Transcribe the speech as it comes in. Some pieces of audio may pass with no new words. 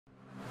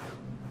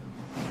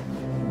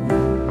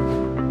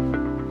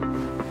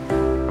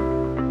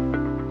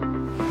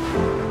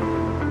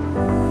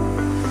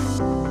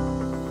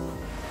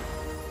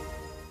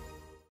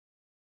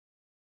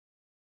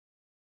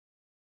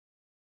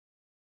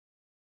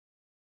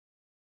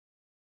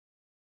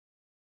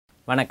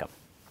Vanakkam.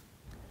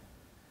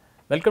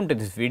 Welcome to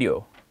this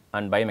video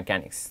on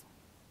biomechanics.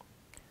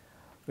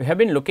 We have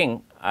been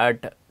looking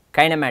at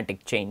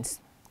kinematic chains.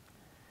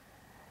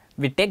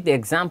 We take the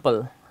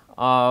example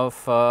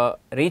of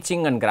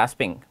reaching and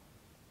grasping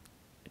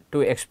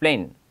to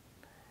explain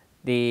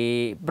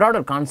the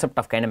broader concept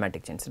of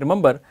kinematic chains.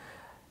 Remember,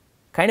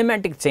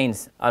 kinematic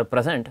chains are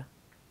present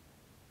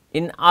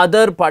in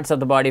other parts of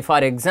the body. For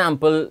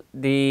example,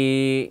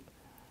 the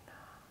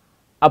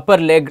upper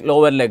leg,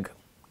 lower leg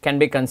can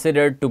be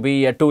considered to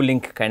be a two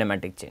link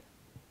kinematic chain.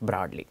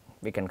 Broadly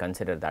we can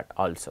consider that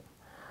also.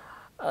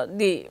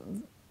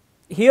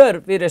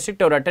 Here we restrict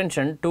our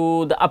attention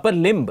to the upper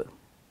limb,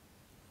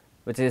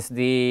 which is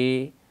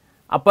the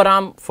upper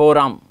arm,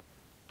 forearm,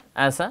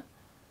 as a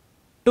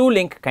two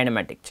link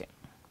kinematic chain.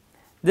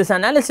 This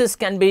analysis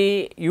can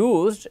be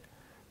used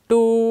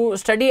to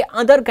study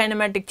other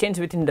kinematic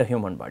chains within the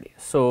human body.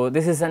 So,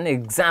 this is an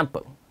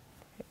example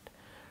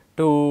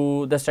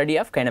to the study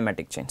of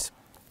kinematic chains.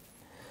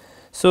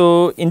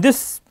 So, in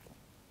this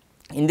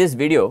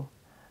video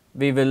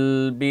we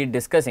will be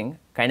discussing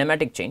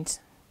kinematic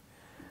chains,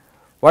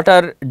 what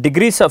are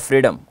degrees of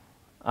freedom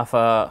of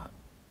a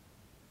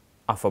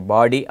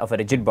body, of a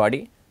rigid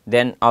body,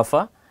 then of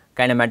a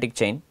kinematic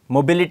chain,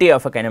 mobility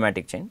of a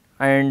kinematic chain,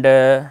 and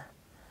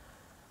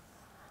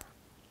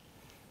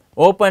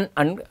open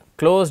and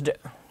closed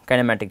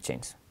kinematic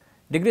chains.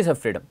 Degrees of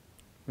freedom,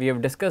 we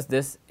have discussed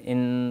this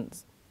in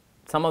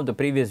some of the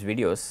previous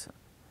videos.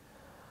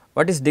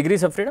 What is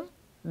degrees of freedom?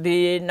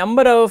 The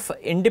number of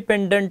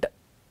independent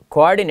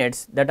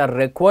coordinates that are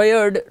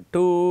required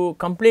to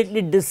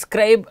completely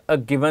describe a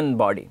given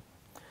body.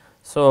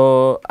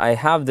 So, I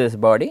have this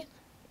body,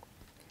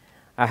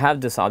 I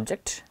have this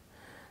object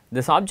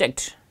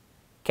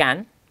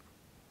can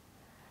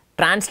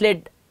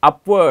translate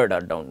upward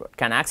or downward,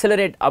 can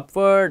accelerate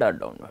upward or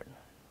downward,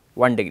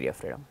 1 degree of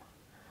freedom,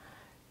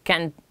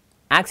 can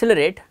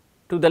accelerate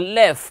to the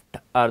left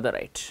or the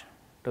right,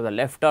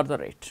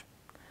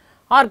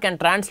 or can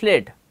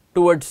translate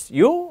towards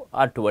you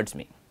or towards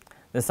me.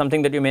 This is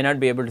something that you may not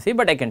be able to see,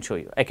 but I can show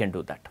you. I can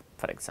do that,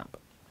 for example,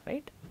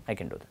 right? I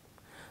can do that.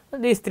 So,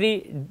 these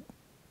three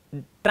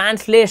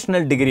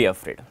translational degree of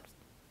freedom,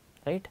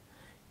 right?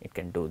 It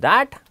can do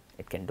that,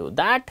 it can do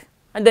that,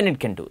 and then it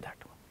can do that.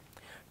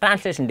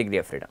 Translation degree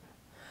of freedom.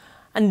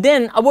 And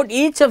then about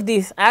each of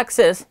these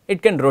axes,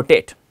 it can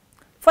rotate.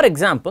 For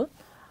example,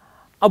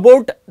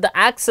 about the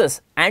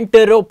axis,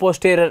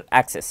 antero-posterior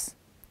axis,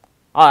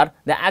 or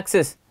the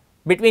axis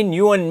between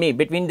you and me,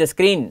 between the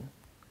screen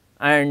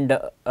and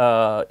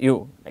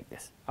you, like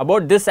this.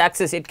 About this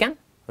axis it can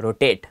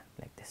rotate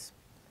like this,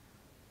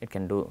 it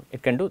can do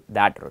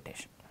that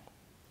rotation.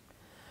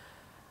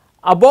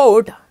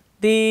 About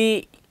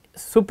the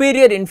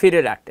superior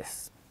inferior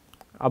axis,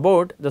 or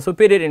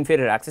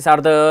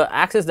the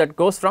axis that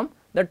goes from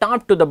the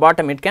top to the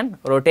bottom, it can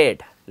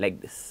rotate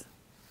like this.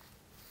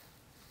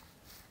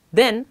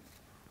 Then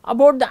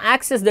about the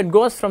axis that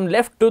goes from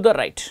left to the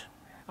right,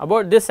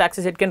 about this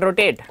axis it can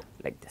rotate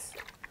like this.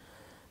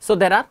 So,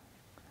 there are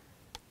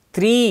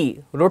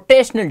 3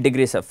 rotational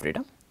degrees of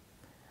freedom,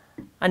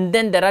 and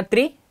then there are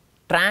 3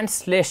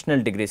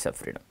 translational degrees of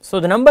freedom.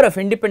 So, the number of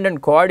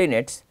independent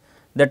coordinates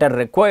that are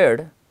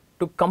required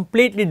to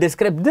completely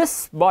describe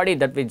this body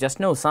that we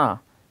just now saw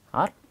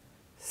are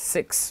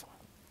 6,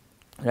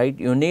 right.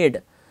 You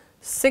need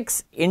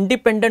 6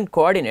 independent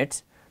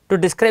coordinates to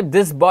describe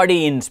this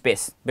body in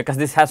space, because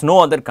this has no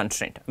other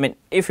constraint. I mean,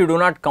 if you do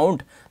not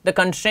count the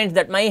constraints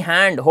that my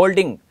hand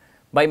holding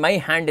by my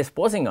hand is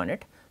posing on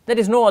it, there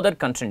is no other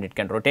constraint. It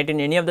can rotate in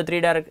any of the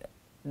 3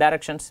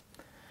 directions,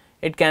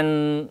 it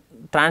can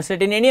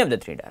translate in any of the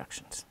 3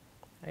 directions,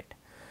 right.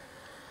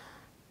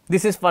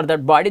 This is for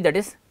that body that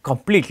is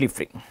completely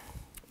free.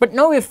 But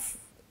now if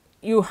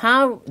you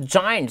have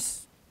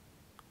joints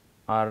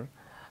or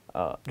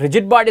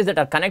rigid bodies that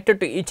are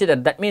connected to each other,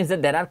 that means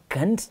that there are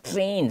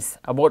constraints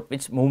about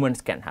which movements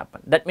can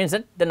happen. That means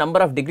that the number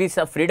of degrees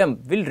of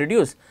freedom will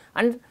reduce,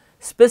 and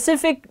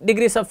specific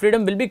degrees of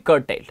freedom will be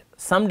curtailed.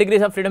 Some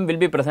degrees of freedom will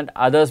be present,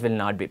 others will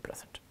not be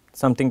present,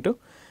 something to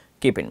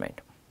keep in mind,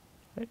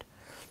 right.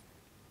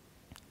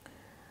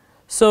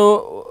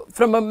 So,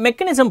 from a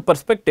mechanism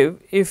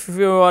perspective, if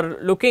you are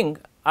looking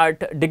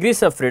at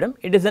degrees of freedom,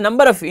 it is the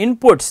number of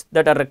inputs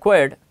that are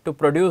required to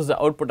produce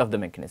the output of the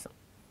mechanism,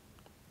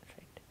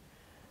 right.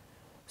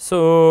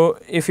 So,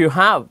 if you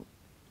have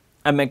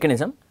a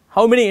mechanism,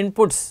 how many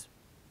inputs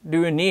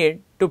do you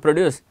need to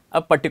produce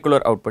a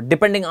particular output?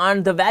 Depending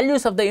on the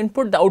values of the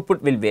input, the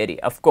output will vary,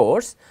 of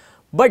course,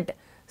 but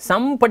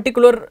some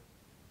particular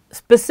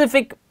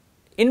specific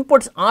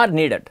inputs are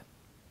needed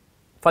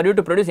for you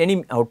to produce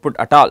any output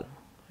at all.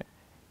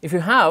 If you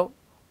have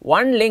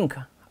one link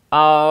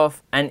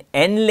of an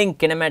n link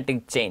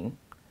kinematic chain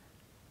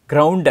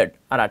grounded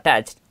or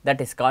attached, that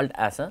is called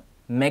as a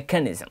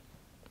mechanism,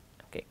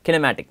 okay,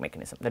 kinematic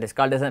mechanism, that is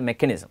called as a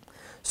mechanism.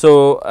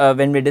 So,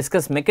 when we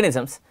discuss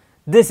mechanisms,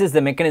 this is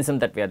the mechanism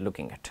that we are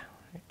looking at.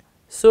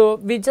 So,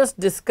 we just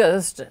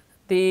discussed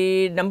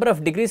the number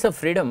of degrees of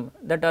freedom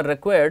that are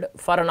required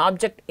for an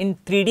object in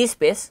 3D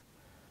space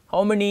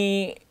how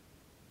many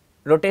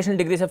rotational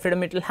degrees of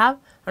freedom it will have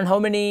and how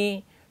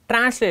many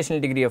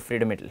translational degree of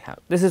freedom it will have.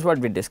 This is what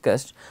we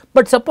discussed.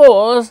 But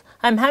suppose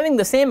I am having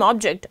the same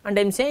object and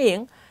I am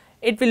saying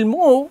it will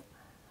move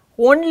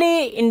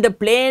only in the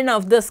plane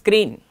of the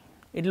screen,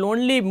 it will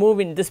only move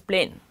in this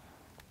plane,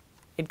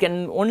 it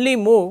can only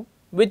move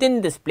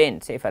within this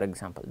plane, say for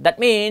example. That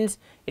means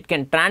it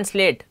can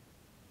translate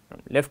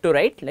from left to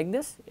right like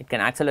this, it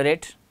can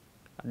accelerate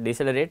or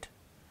decelerate,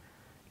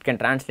 it can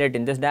translate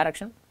in this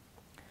direction,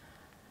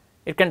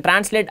 it can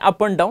translate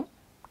up and down,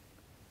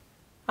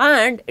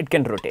 and it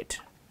can rotate.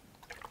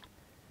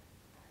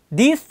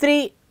 These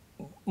three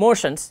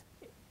motions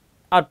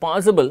are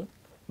possible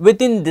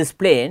within this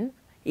plane.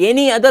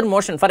 Any other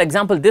motion, for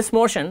example this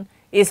motion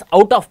is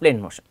out of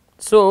plane motion.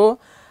 So,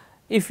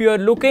 if you are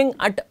looking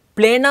at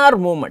planar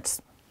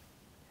movements,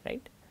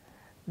 right,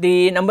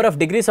 the number of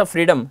degrees of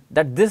freedom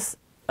that this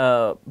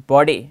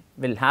body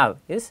will have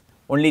is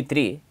only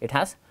 3. It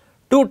has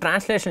 2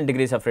 translational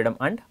degrees of freedom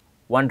and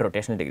 1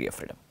 rotational degree of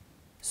freedom.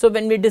 So,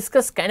 when we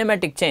discuss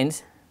kinematic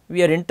chains,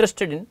 we are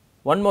interested in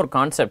one more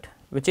concept,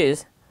 which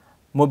is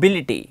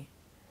mobility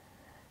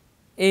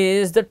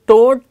is the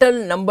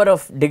total number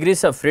of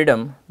degrees of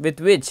freedom with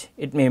which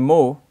it may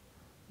move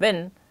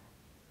when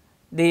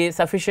the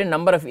sufficient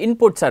number of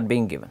inputs are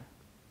being given.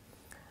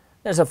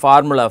 There is a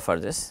formula for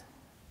this.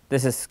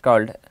 This is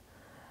called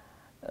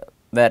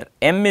where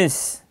m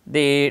is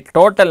the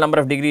total number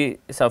of degrees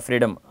of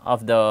freedom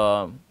of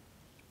the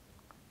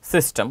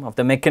system, of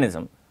the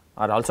mechanism,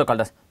 are also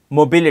called as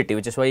mobility,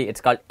 which is why it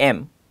is called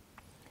m,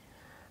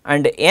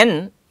 and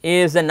n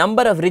is the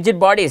number of rigid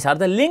bodies or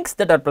the links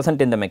that are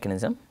present in the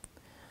mechanism,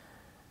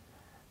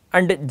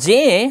 and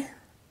j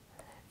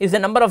is the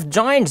number of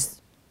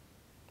joints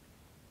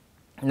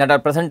that are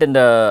present in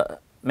the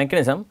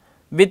mechanism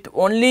with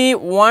only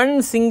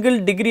one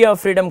single degree of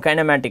freedom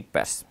kinematic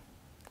pairs.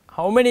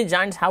 How many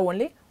joints have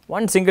only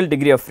one single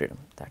degree of freedom?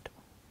 That.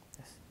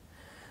 Yes.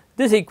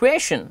 This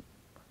equation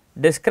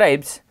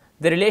describes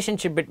the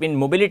relationship between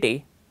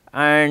mobility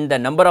and the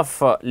number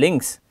of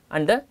links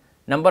and the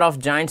number of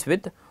joints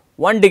with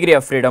 1 degree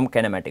of freedom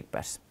kinematic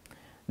pairs.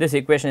 This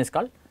equation is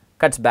called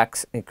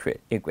Kutzbach's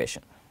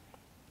equation.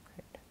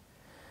 Right.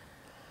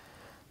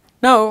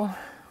 Now,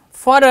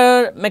 for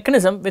a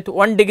mechanism with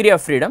 1 degree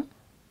of freedom,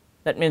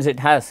 that means it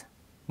has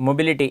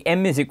mobility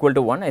m is equal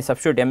to 1, I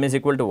substitute m is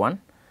equal to 1.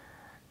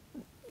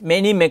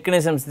 Many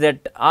mechanisms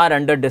that are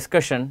under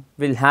discussion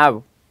will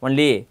have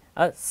only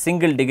a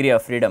single degree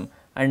of freedom,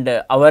 and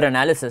our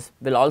analysis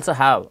will also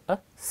have a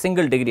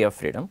single degree of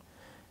freedom,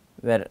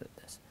 where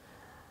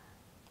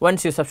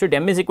once you substitute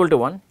m is equal to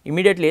 1,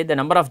 immediately the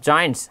number of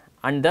joints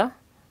and the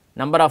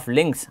number of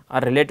links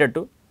are related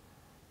to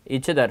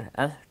each other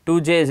as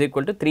 2j is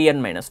equal to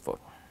 3n minus 4.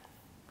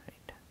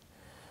 Right.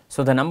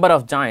 So, the number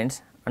of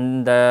joints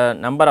and the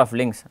number of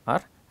links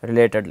are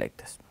related like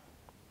this.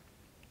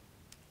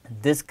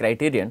 This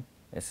criterion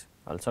is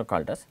also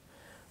called as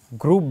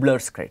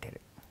Grubler's criterion.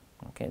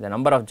 Okay. The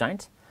number of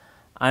joints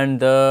and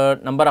the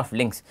number of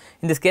links.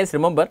 In this case,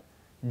 remember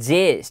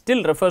j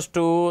still refers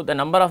to the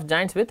number of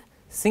joints with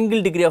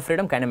single degree of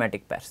freedom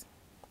kinematic pairs.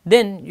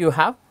 Then you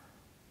have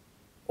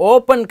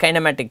open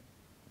kinematic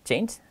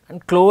chains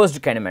and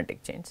closed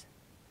kinematic chains.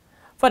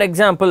 For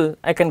example,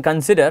 I can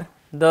consider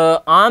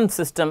the arm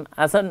system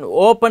as an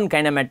open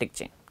kinematic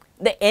chain.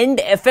 The end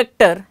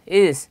effector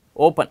is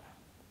open,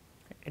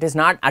 it is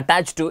not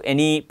attached to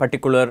any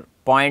particular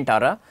point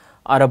or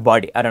a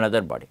body or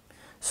another body.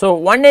 So,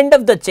 one end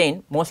of the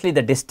chain, mostly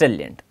the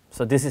distal end.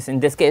 So, this is in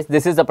this case,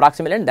 this is the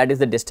proximal end, that is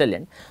the distal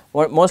end.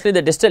 Mostly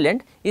the distal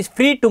end is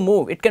free to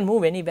move, it can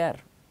move anywhere,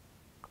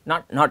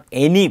 not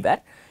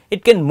anywhere,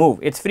 it can move,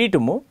 it is free to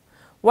move,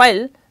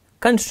 while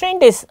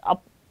constraint is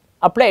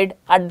applied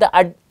at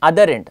the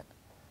other end.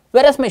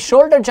 Whereas my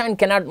shoulder joint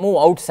cannot move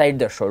outside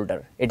the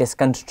shoulder, it is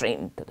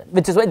constrained to that,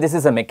 which is why this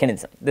is a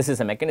mechanism. This is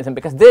a mechanism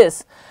because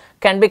this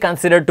can be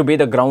considered to be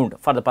the ground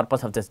for the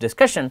purpose of this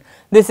discussion.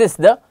 This is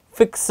the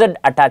fixed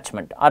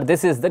attachment, or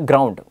this is the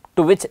ground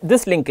to which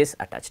this link is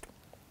attached,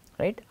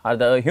 right, or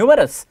the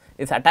humerus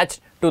is attached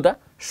to the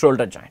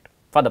shoulder joint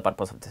for the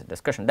purpose of this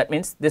discussion. That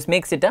means this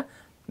makes it a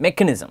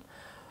mechanism,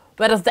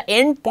 whereas the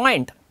end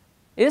point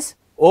is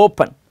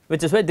open,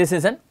 which is why this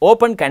is an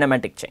open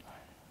kinematic chain,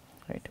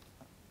 right.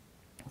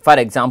 For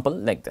example,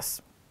 like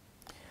this.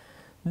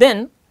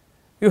 Then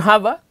you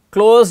have a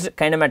closed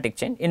kinematic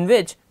chain in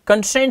which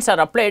constraints are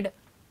applied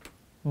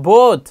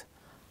both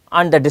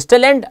on the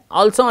distal end,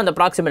 also on the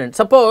proximal end.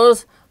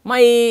 Suppose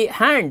my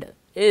hand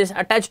is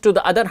attached to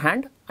the other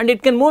hand and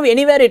it can move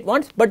anywhere it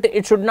wants, but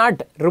it should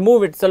not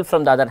remove itself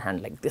from the other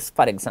hand like this,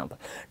 for example.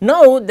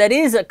 Now, there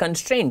is a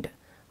constraint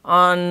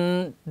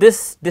on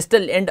this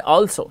distal end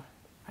also,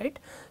 right.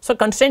 So,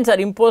 constraints are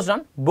imposed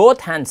on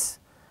both hands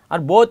or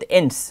both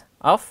ends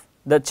of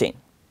the chain,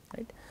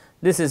 right.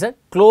 This is a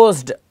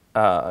closed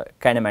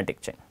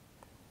kinematic chain,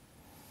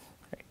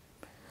 right.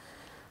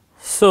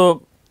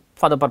 So,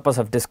 for the purpose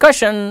of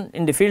discussion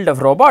in the field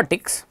of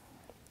robotics,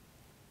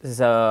 this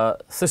is a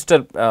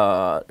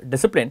sister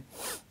discipline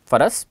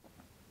for us.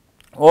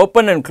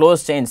 Open and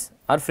closed chains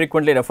are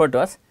frequently referred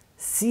to as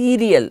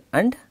serial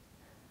and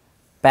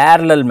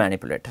parallel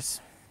manipulators.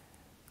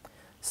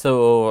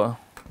 So,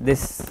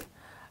 this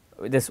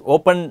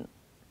open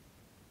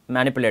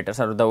manipulators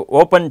or the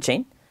open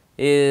chain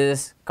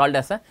is called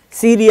as a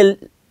serial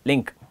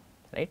link,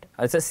 right,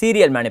 as a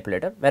serial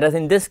manipulator, whereas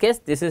in this case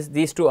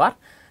these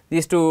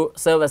two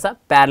serve as a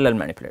parallel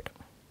manipulator.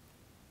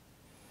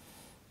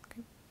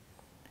 Okay.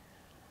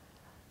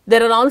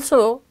 There are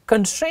also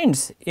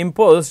constraints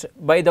imposed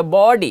by the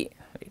body,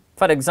 right.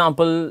 For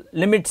example,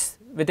 limits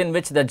within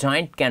which the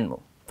joint can move.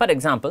 For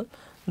example,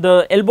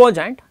 the elbow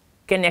joint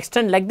can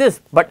extend like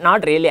this, but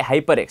not really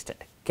hyper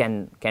extend,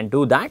 can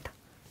do that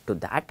to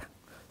that.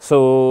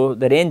 So,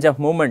 the range of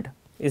movement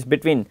is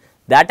between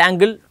that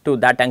angle to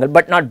that angle,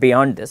 but not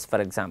beyond this.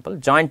 For example,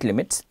 joint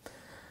limits,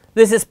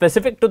 this is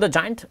specific to the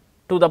joint,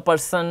 to the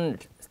person,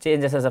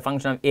 changes as a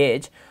function of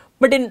age,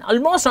 but in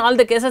almost all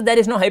the cases there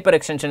is no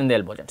hyperextension in the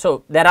elbow joint.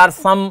 So, there are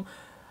some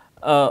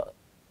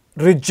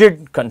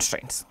rigid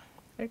constraints,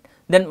 right.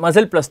 Then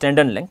muscle plus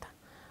tendon length,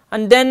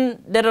 and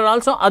then there are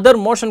also other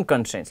motion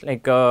constraints,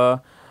 like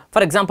for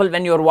example,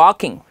 when you are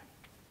walking,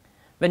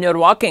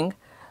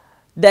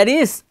 there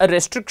is a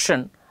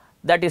restriction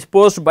that is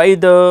posed by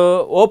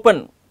the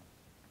open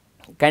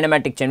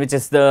kinematic chain, which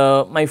is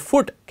my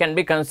foot can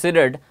be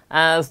considered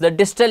as the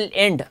distal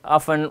end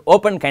of an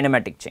open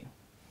kinematic chain,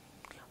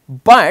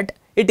 but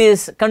it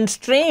is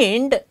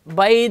constrained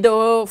by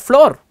the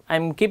floor. I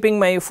am keeping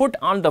my foot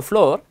on the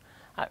floor,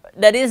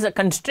 there is a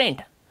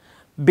constraint,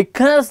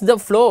 because the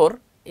floor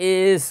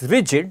is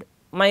rigid,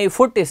 my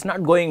foot is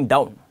not going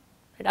down,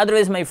 right.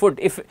 Otherwise my foot,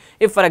 if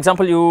for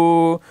example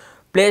you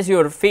place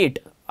your feet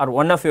or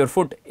one of your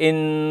foot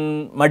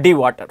in muddy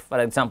water, for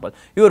example,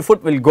 your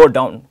foot will go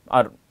down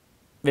or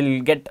will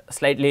get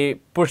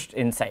slightly pushed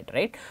inside,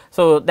 right.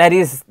 So, there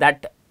is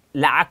that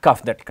lack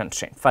of that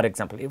constraint, for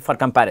example, for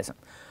comparison.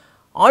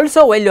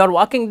 Also, while you are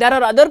walking, there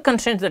are other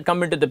constraints that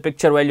come into the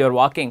picture. While you are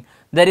walking,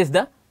 there is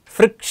the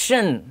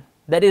friction,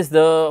 there is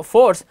the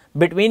force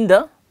between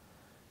the,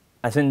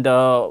 as in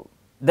the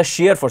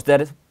shear force,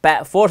 there is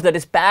force that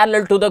is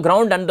parallel to the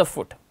ground and the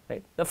foot,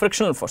 right, the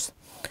frictional force,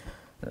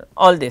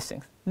 all these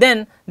things.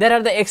 Then there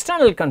are the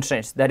external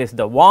constraints, there is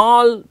the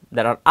wall,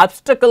 there are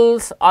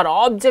obstacles or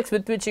objects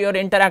with which you are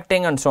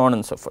interacting, and so on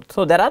and so forth.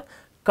 So, there are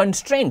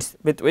constraints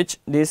with which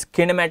these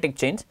kinematic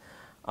chains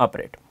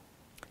operate.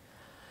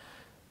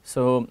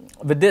 So,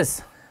 with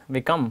this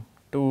we come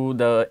to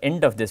the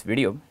end of this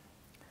video.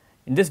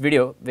 In this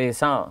video we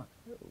saw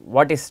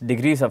what is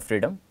degrees of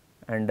freedom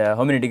and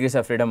how many degrees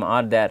of freedom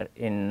are there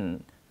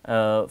in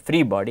a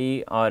free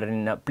body or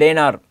in a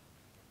planar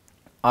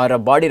or a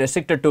body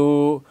restricted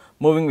to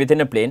moving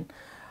within a plane,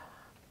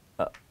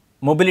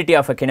 mobility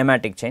of a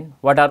kinematic chain,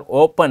 what are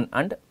open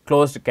and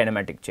closed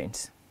kinematic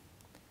chains.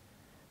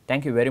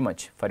 Thank you very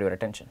much for your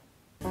attention.